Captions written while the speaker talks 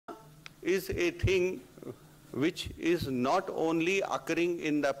is a thing which is not only occurring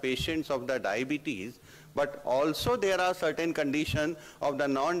in the patients of the diabetes, but also there are certain conditions of the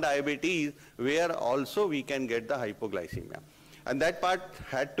non-diabetes where also we can get the hypoglycemia. And that part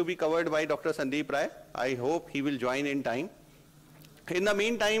had to be covered by Dr. Sandeep Rai. I hope he will join in time. In the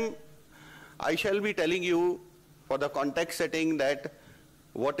meantime, I shall be telling you for the context setting that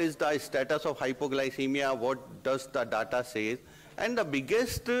what is the status of hypoglycemia, what does the data say, and the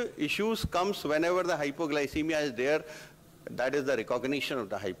biggest issues comes whenever the hypoglycemia is there, that is the recognition of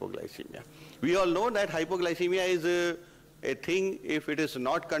the hypoglycemia. We all know that hypoglycemia is a thing, if it is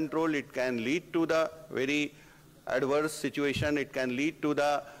not controlled, it can lead to the very adverse situation, it can lead to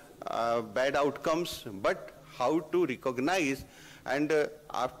the bad outcomes, but how to recognize, and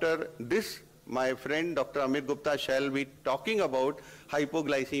after this, my friend Dr. Amit Gupta shall be talking about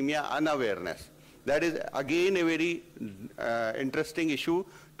hypoglycemia unawareness. That is again a very interesting issue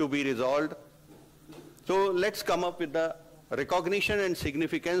to be resolved. So let's come up with the recognition and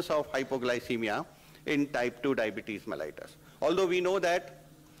significance of hypoglycemia in type 2 diabetes mellitus. Although we know that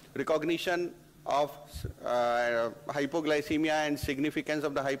recognition of hypoglycemia and significance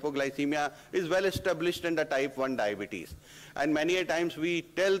of the hypoglycemia is well established in the type 1 diabetes. And many a times we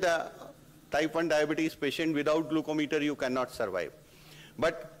tell the type 1 diabetes patient, without glucometer you cannot survive.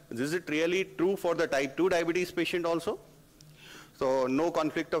 But is it really true for the type 2 diabetes patient also? So no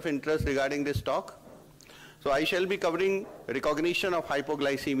conflict of interest regarding this talk. So I shall be covering recognition of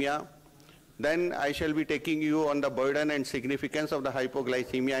hypoglycemia. Then I shall be taking you on the burden and significance of the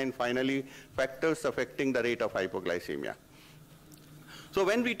hypoglycemia, and finally factors affecting the rate of hypoglycemia. So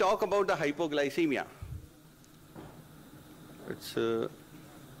when we talk about the hypoglycemia, it's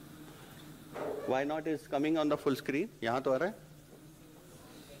why not is coming on the full screen? Yahan to aa raha hai?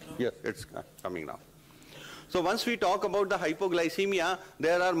 Yes, it's coming now. So once we talk about the hypoglycemia,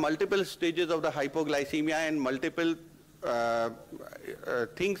 there are multiple stages of the hypoglycemia and multiple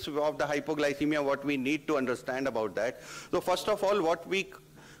things of the hypoglycemia what we need to understand about that. So first of all, what we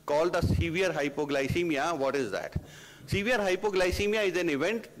call the severe hypoglycemia, what is that? Severe hypoglycemia is an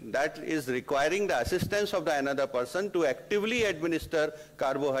event that is requiring the assistance of the another person to actively administer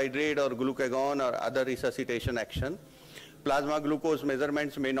carbohydrate or glucagon or other resuscitation action. Plasma glucose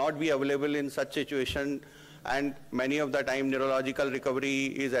measurements may not be available in such situation, and many of the time neurological recovery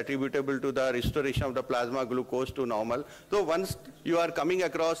is attributable to the restoration of the plasma glucose to normal. So once you are coming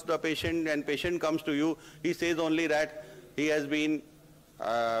across the patient and patient comes to you, he says only that he has been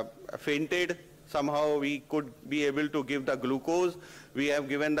fainted. Somehow we could be able to give the glucose. We have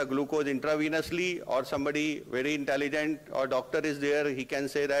given the glucose intravenously, or somebody very intelligent or doctor is there, he can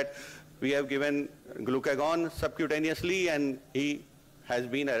say that we have given glucagon subcutaneously and he has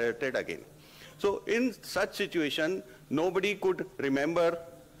been alerted again. So in such situation, nobody could remember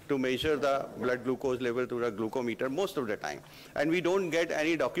to measure the blood glucose level through a glucometer most of the time. And we don't get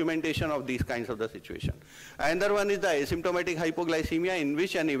any documentation of these kinds of the situation. Another one is the asymptomatic hypoglycemia, in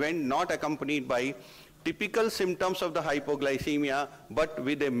which an event not accompanied by typical symptoms of the hypoglycemia, but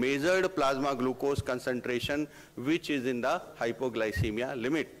with a measured plasma glucose concentration which is in the hypoglycemia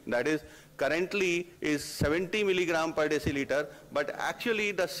limit. That is, currently is 70 milligram per deciliter, but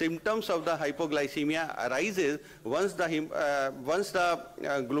actually the symptoms of the hypoglycemia arises once the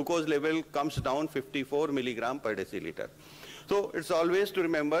glucose level comes down 54 milligram per deciliter. So it's always to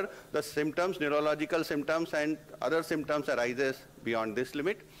remember the symptoms, neurological symptoms and other symptoms arises beyond this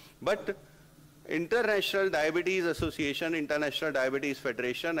limit. But International Diabetes Association, International Diabetes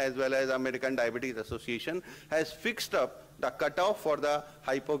Federation, as well as American Diabetes Association has fixed up the cutoff for the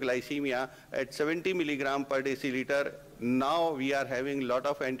hypoglycemia at 70 milligram per deciliter. Now we are having a lot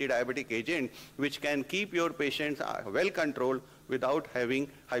of anti-diabetic agents which can keep your patients well controlled without having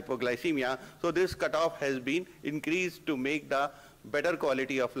hypoglycemia. So this cutoff has been increased to make the better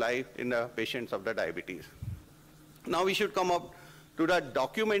quality of life in the patients of the diabetes. Now we should come up to the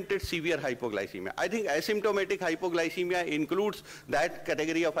documented severe hypoglycemia. I think asymptomatic hypoglycemia includes that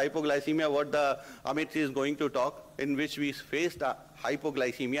category of hypoglycemia what the Amit is going to talk, in which we face the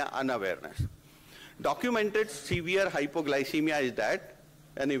hypoglycemia unawareness. Documented severe hypoglycemia is that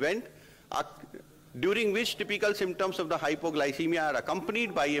an event during which typical symptoms of the hypoglycemia are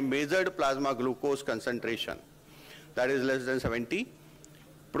accompanied by a measured plasma glucose concentration that is less than 70.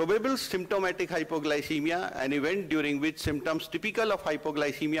 Probable symptomatic hypoglycemia, an event during which symptoms typical of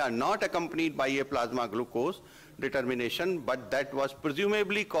hypoglycemia are not accompanied by a plasma glucose determination, but that was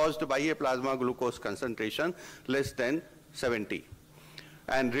presumably caused by a plasma glucose concentration less than 70.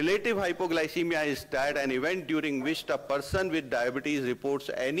 And relative hypoglycemia is that an event during which the person with diabetes reports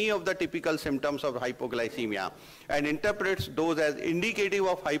any of the typical symptoms of hypoglycemia and interprets those as indicative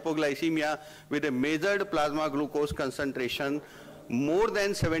of hypoglycemia with a measured plasma glucose concentration more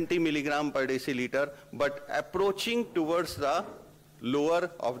than 70 milligram per deciliter, but approaching towards the lower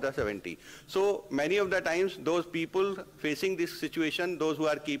of the 70. So many of the times those people facing this situation, those who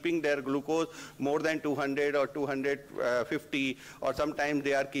are keeping their glucose more than 200 or 250, or sometimes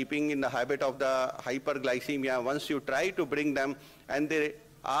they are keeping in the habit of the hyperglycemia, once you try to bring them and they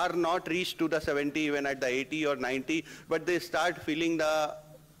are not reached to the 70 even at the 80 or 90, but they start feeling the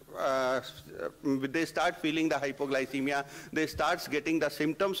hypoglycemia, they start getting the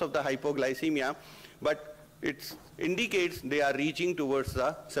symptoms of the hypoglycemia, but it indicates they are reaching towards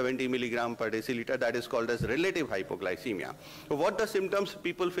the 70 milligram per deciliter. That is called as relative hypoglycemia. So what the symptoms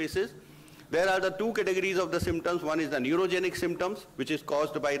people faces? There are the two categories of the symptoms. One is the neurogenic symptoms, which is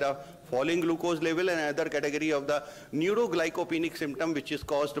caused by the falling glucose level, and another category of the neuroglycopenic symptom, which is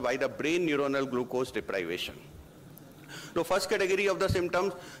caused by the brain neuronal glucose deprivation. The first category of the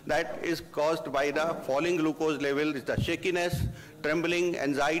symptoms that is caused by the falling glucose level is the shakiness, trembling,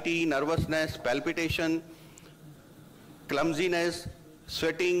 anxiety, nervousness, palpitation, clumsiness,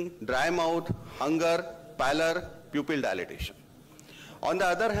 sweating, dry mouth, hunger, pallor, pupil dilatation. On the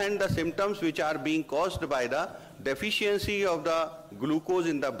other hand, the symptoms which are being caused by the deficiency of the glucose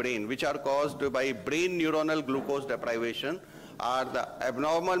in the brain, which are caused by brain neuronal glucose deprivation, are the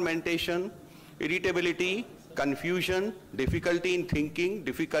abnormal mentation, irritability, confusion, difficulty in thinking,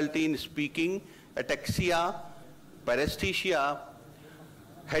 difficulty in speaking, ataxia, paresthesia,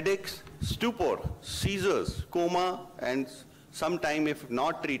 headaches, stupor, seizures, coma, and sometime if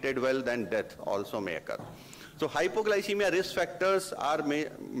not treated well, then death also may occur. So hypoglycemia risk factors are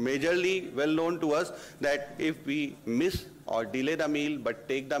majorly well known to us, that if we miss or delay the meal but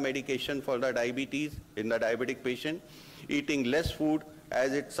take the medication for the diabetes in the diabetic patient, eating less food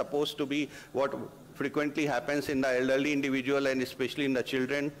as it's supposed to be, what frequently happens in the elderly individual and especially in the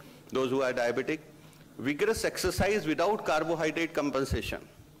children, those who are diabetic, vigorous exercise without carbohydrate compensation,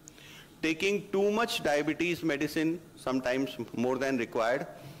 taking too much diabetes medicine, sometimes more than required,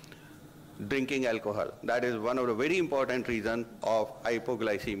 drinking alcohol. That is one of the very important reasons of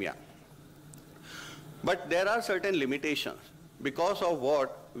hypoglycemia. But there are certain limitations, because of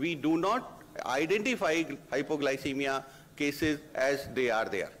what we do not identify hypoglycemia cases as they are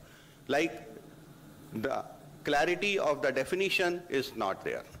there. Like the clarity of the definition is not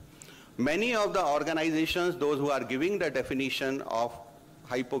there. Many of the organizations, those who are giving the definition of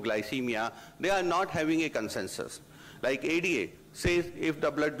hypoglycemia, they are not having a consensus. Like ADA says if the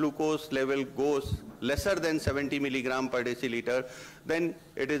blood glucose level goes lesser than 70 milligram per deciliter, then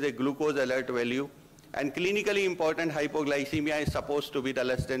it is a glucose alert value. And clinically important hypoglycemia is supposed to be the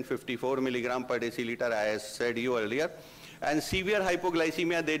less than 54 milligram per deciliter, as said you earlier. And severe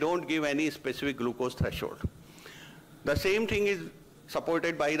hypoglycemia, they don't give any specific glucose threshold. The same thing is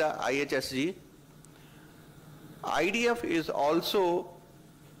supported by the IHSG. IDF is also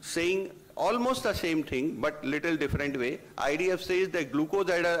saying almost the same thing, but little different way. IDF says that glucose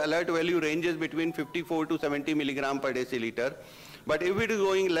alert value ranges between 54 to 70 milligram per deciliter. But if it is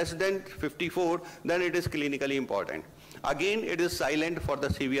going less than 54, then it is clinically important. Again, it is silent for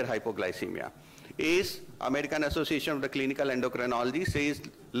the severe hypoglycemia. ACE, American Association of the Clinical Endocrinology, says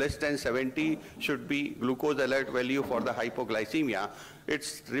less than 70 should be glucose alert value for the hypoglycemia.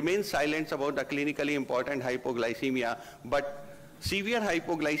 It remains silent about the clinically important hypoglycemia, but severe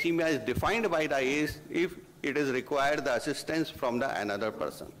hypoglycemia is defined by the ACE if it is required the assistance from the another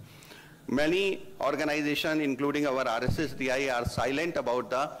person. Many organizations, including our RSSDI, are silent about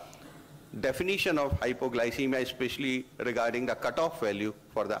the definition of hypoglycemia, especially regarding the cutoff value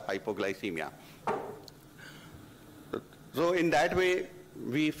for the hypoglycemia. So in that way,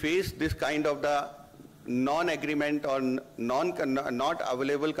 we face this kind of the non-agreement or not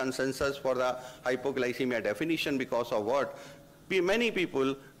available consensus for the hypoglycemia definition, because of what? Many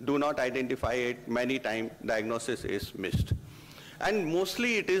people do not identify it, many times diagnosis is missed. And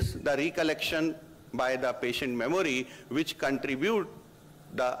mostly it is the recollection by the patient memory which contribute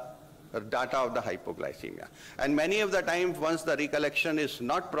the data of the hypoglycemia. And many of the times, once the recollection is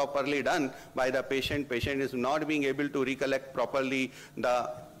not properly done by the patient is not being able to recollect properly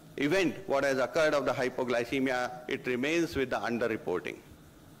the event, what has occurred of the hypoglycemia, it remains with the underreporting.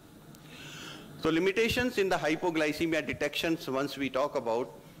 So limitations in the hypoglycemia detections, once we talk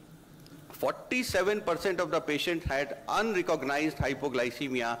about, 47% of the patients had unrecognized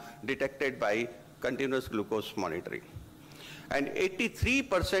hypoglycemia detected by continuous glucose monitoring. And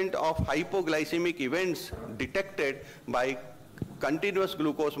 83% of hypoglycemic events detected by continuous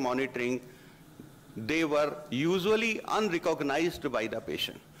glucose monitoring, they were usually unrecognized by the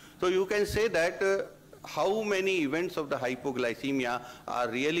patient. So you can say that how many events of the hypoglycemia are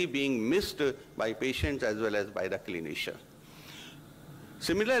really being missed by patients as well as by the clinician.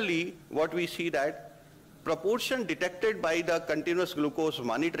 Similarly, what we see that proportion detected by the continuous glucose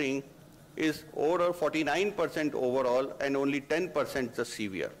monitoring is over 49% overall and only 10% the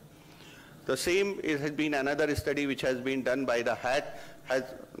severe. The same has been another study which has been done by the HAT.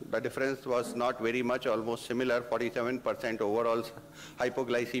 The difference was not very much, almost similar. 47% overall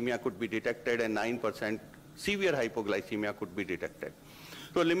hypoglycemia could be detected and 9% severe hypoglycemia could be detected.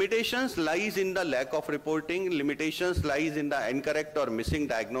 So limitations lies in the lack of reporting, limitations lies in the incorrect or missing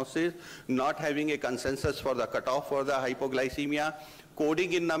diagnosis, not having a consensus for the cutoff for the hypoglycemia,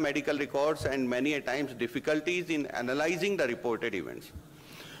 coding in the medical records, and many a times difficulties in analyzing the reported events.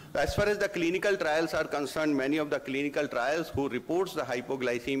 As far as the clinical trials are concerned, many of the clinical trials who reports the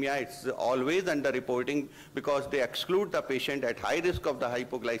hypoglycemia, it's always under-reporting because they exclude the patient at high risk of the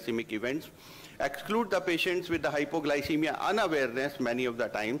hypoglycemic events, exclude the patients with the hypoglycemia unawareness many of the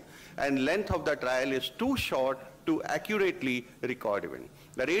time, and length of the trial is too short to accurately record events.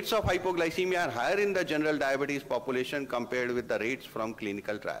 The rates of hypoglycemia are higher in the general diabetes population compared with the rates from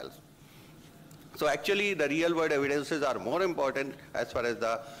clinical trials. So actually the real world evidences are more important as far as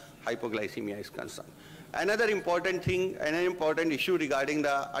the hypoglycemia is concerned. Another important thing, an important issue regarding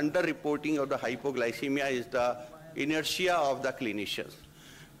the underreporting of the hypoglycemia is the inertia of the clinicians.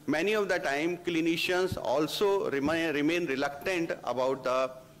 Many of the time clinicians also remain reluctant about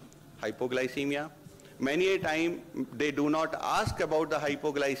the hypoglycemia. Many a time they do not ask about the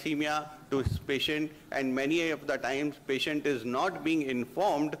hypoglycemia to his patient, and many of the times patient is not being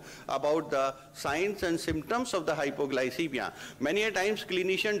informed about the signs and symptoms of the hypoglycemia. Many a times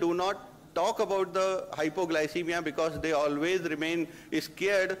clinicians do not talk about the hypoglycemia because they always remain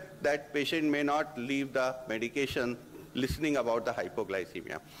scared that patient may not leave the medication listening about the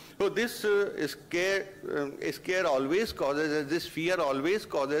hypoglycemia. So this scare always causes, this fear always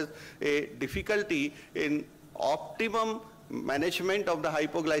causes a difficulty in optimum management of the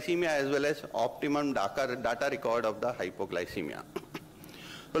hypoglycemia as well as optimum data record of the hypoglycemia.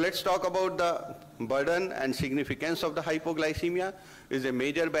 So let's talk about the burden and significance of the hypoglycemia. Is a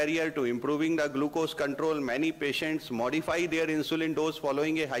major barrier to improving the glucose control. Many patients modify their insulin dose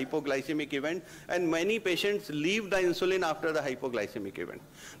following a hypoglycemic event, and many patients leave the insulin after the hypoglycemic event.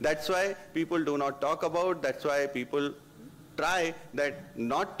 That's why people do not talk about, that's why people try that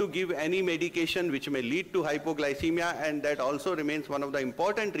not to give any medication which may lead to hypoglycemia, and that also remains one of the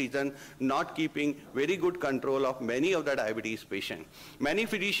important reasons not keeping very good control of many of the diabetes patients. Many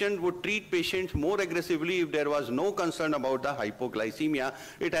physicians would treat patients more aggressively if there was no concern about the hypoglycemia.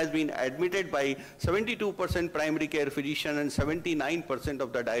 It has been admitted by 72% primary care physician and 79%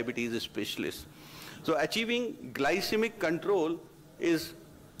 of the diabetes specialists. So achieving glycemic control is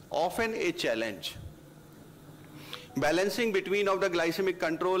often a challenge. Balancing between of the glycemic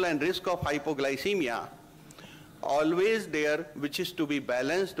control and risk of hypoglycemia always there, which is to be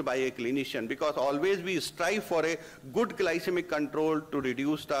balanced by a clinician, because always we strive for a good glycemic control to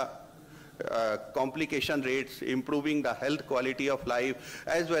reduce the complication rates, improving the health quality of life,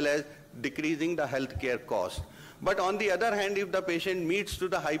 as well as decreasing the healthcare cost. But on the other hand, if the patient meets to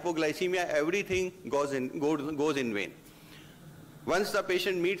the hypoglycemia, everything goes in vain. Once the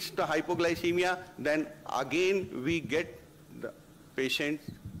patient meets the hypoglycemia, then again we get the patient's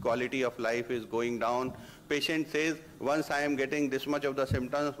quality of life is going down. Patient says, once I am getting this much of the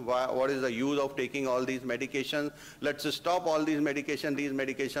symptoms, what is the use of taking all these medications? Let's stop all these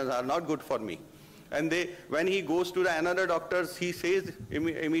medications are not good for me. And when he goes to another doctor, he says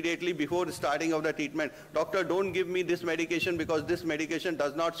immediately before starting of the treatment, doctor, don't give me this medication because this medication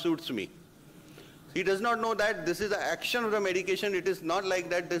does not suits me. He does not know that this is the action of the medication. It is not like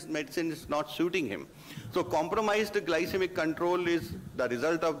that this medicine is not suiting him. So compromised glycemic control is the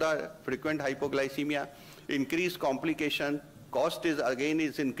result of the frequent hypoglycemia, increased complication, cost is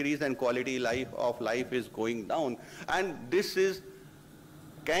increased, and quality of life is going down. And this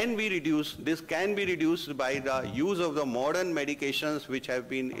can be reduced by the use of the modern medications which have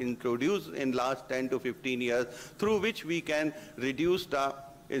been introduced in last 10 to 15 years, through which we can reduce the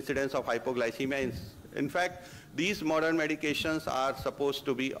incidence of hypoglycemia. In fact, these modern medications are supposed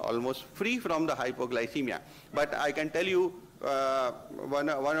to be almost free from the hypoglycemia. But I can tell you one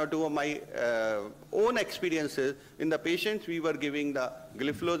or two of my own experiences. In the patients we were giving the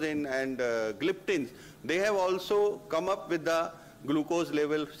gliflozin and gliptins, they have also come up with the glucose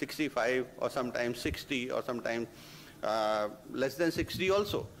level 65 or sometimes 60 or sometimes less than 60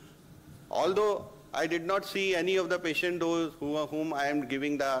 also. Although I did not see any of the patient those whom I am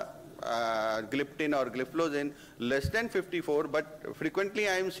giving the gliptin or gliflozin less than 54, but frequently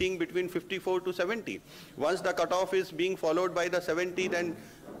I am seeing between 54 to 70. Once the cutoff is being followed by the 70, then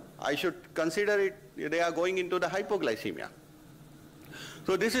I should consider it, they are going into the hypoglycemia.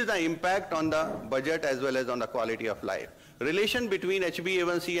 So this is the impact on the budget as well as on the quality of life. Relation between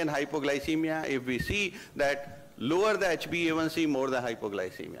HbA1c and hypoglycemia, if we see that lower the HbA1c, more the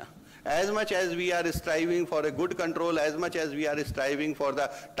hypoglycemia. As much as we are striving for a good control, as much as we are striving for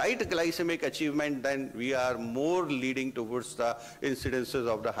the tight glycemic achievement, then we are more leading towards the incidences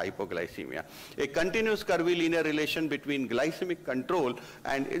of the hypoglycemia. A continuous curvilinear relation between glycemic control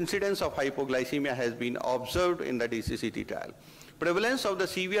and incidence of hypoglycemia has been observed in the DCCT trial. Prevalence of the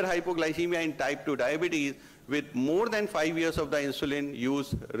severe hypoglycemia in type 2 diabetes with more than 5 years of the insulin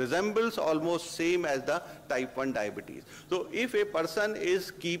use resembles almost same as the type 1 diabetes. So if a person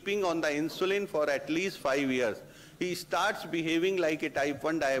is keeping on the insulin for at least 5 years, he starts behaving like a type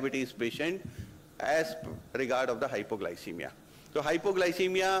 1 diabetes patient as regard of the hypoglycemia. So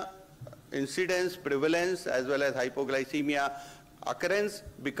hypoglycemia incidence, prevalence as well as hypoglycemia occurrence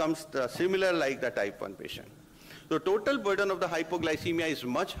becomes similar like the type 1 patient. So total burden of the hypoglycemia is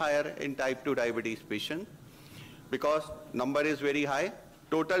much higher in type 2 diabetes patient because number is very high.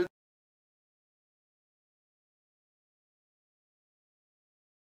 Total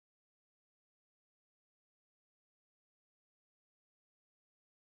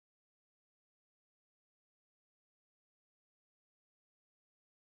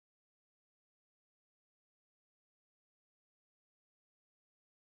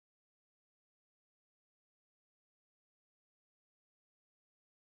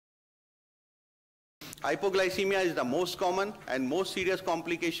hypoglycemia is the most common and most serious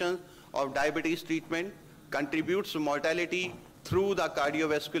complication of diabetes treatment, contributes to mortality through the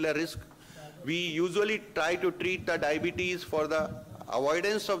cardiovascular risk. We usually try to treat the diabetes for the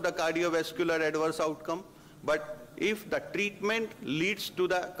avoidance of the cardiovascular adverse outcome, but if the treatment leads to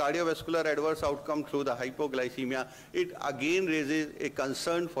the cardiovascular adverse outcome through the hypoglycemia, it again raises a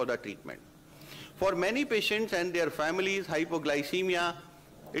concern for the treatment. For many patients and their families, hypoglycemia,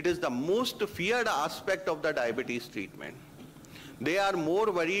 it is the most feared aspect of the diabetes treatment. They are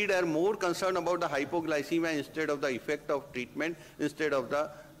more worried and more concerned about the hypoglycemia instead of the effect of treatment, instead of the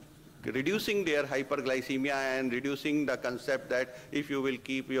reducing their hyperglycemia and reducing the concept that if you will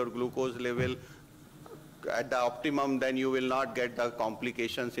keep your glucose level at the optimum, then you will not get the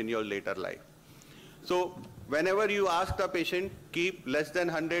complications in your later life. So whenever you ask the patient, keep less than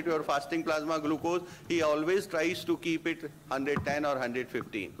 100 your fasting plasma glucose, he always tries to keep it 110 or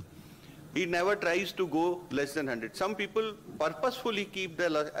 115. He never tries to go less than 100. Some people purposefully keep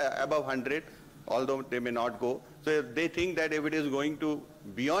the above 100, although they may not go. So they think that if it is going to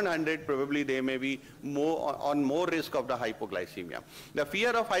beyond 100, probably they may be more risk of the hypoglycemia. The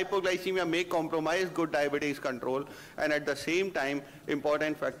fear of hypoglycemia may compromise good diabetes control and at the same time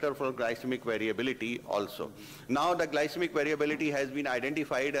important factor for glycemic variability also. Now the glycemic variability has been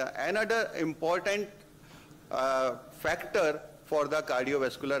identified another important factor for the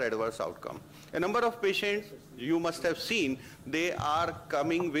cardiovascular adverse outcome. A number of patients you must have seen, they are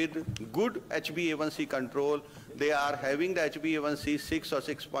coming with good HbA1c control. They are having the HbA1c 6 or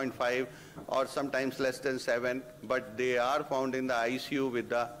 6.5 or sometimes less than 7, but they are found in the ICU with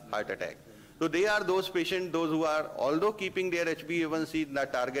the heart attack. So they are those patients, those who are although keeping their HbA1c in the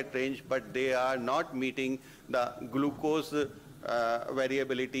target range, but they are not meeting the glucose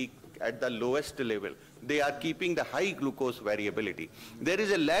variability at the lowest level. They are keeping the high glucose variability. There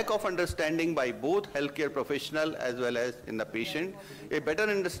is a lack of understanding by both healthcare professional as well as in the patient. A better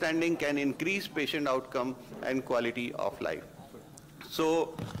understanding can increase patient outcome and quality of life.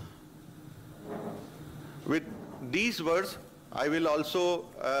 So with these words, I will also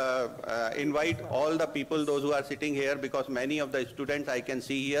invite all the people, those who are sitting here, because many of the students I can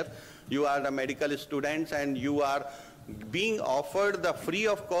see here, you are the medical students and you are being offered the free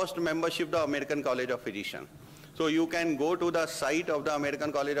of cost membership to the American College of Physicians. So you can go to the site of the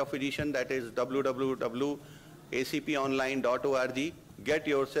American College of Physicians, that is www.acponline.org. Get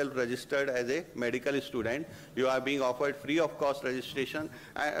yourself registered as a medical student. You are being offered free of cost registration,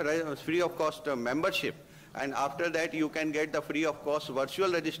 free of cost membership. And after that you can get the free of cost virtual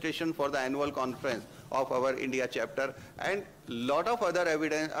registration for the annual conference of our India chapter, and lot of other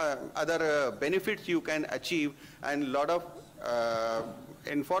evidence, other benefits you can achieve, and lot of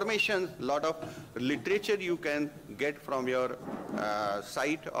information, lot of literature you can get from your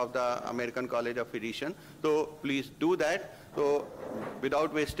site of the American College of Physicians. So please do that. So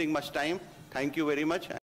without wasting much time, thank you very much.